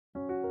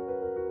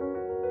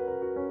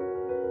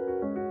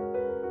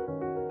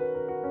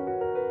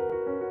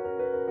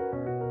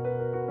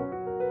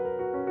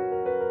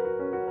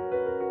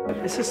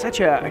This is such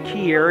a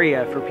key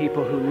area for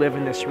people who live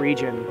in this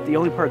region. The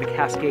only part of the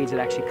Cascades that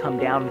actually come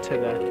down to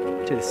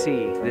the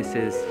sea. This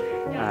is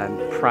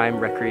prime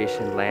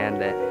recreation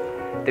land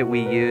that we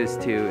use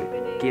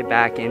to get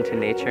back into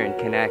nature and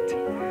connect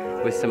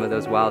with some of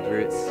those wild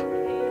roots.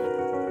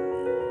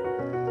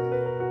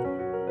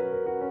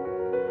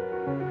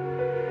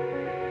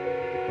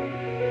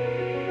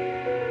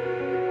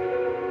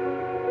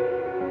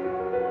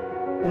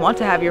 You want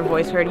to have your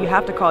voice heard, you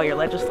have to call your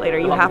legislator,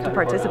 you have to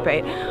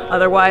participate.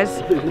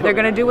 Otherwise, they're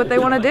going to do what they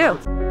want to do.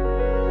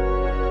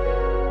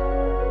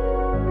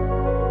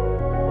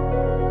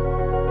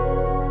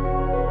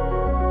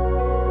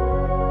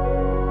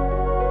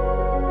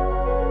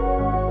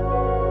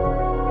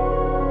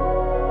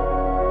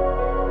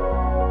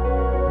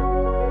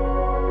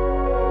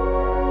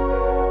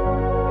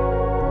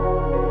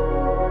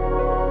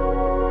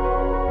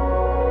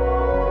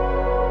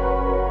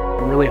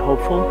 I'm really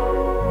hopeful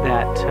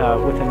that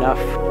with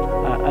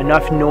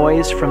enough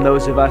noise from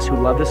those of us who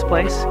love this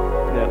place,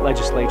 the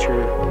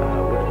legislature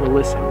will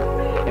listen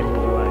and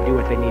will do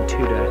what they need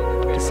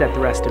to set the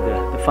rest of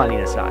the funding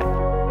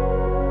aside.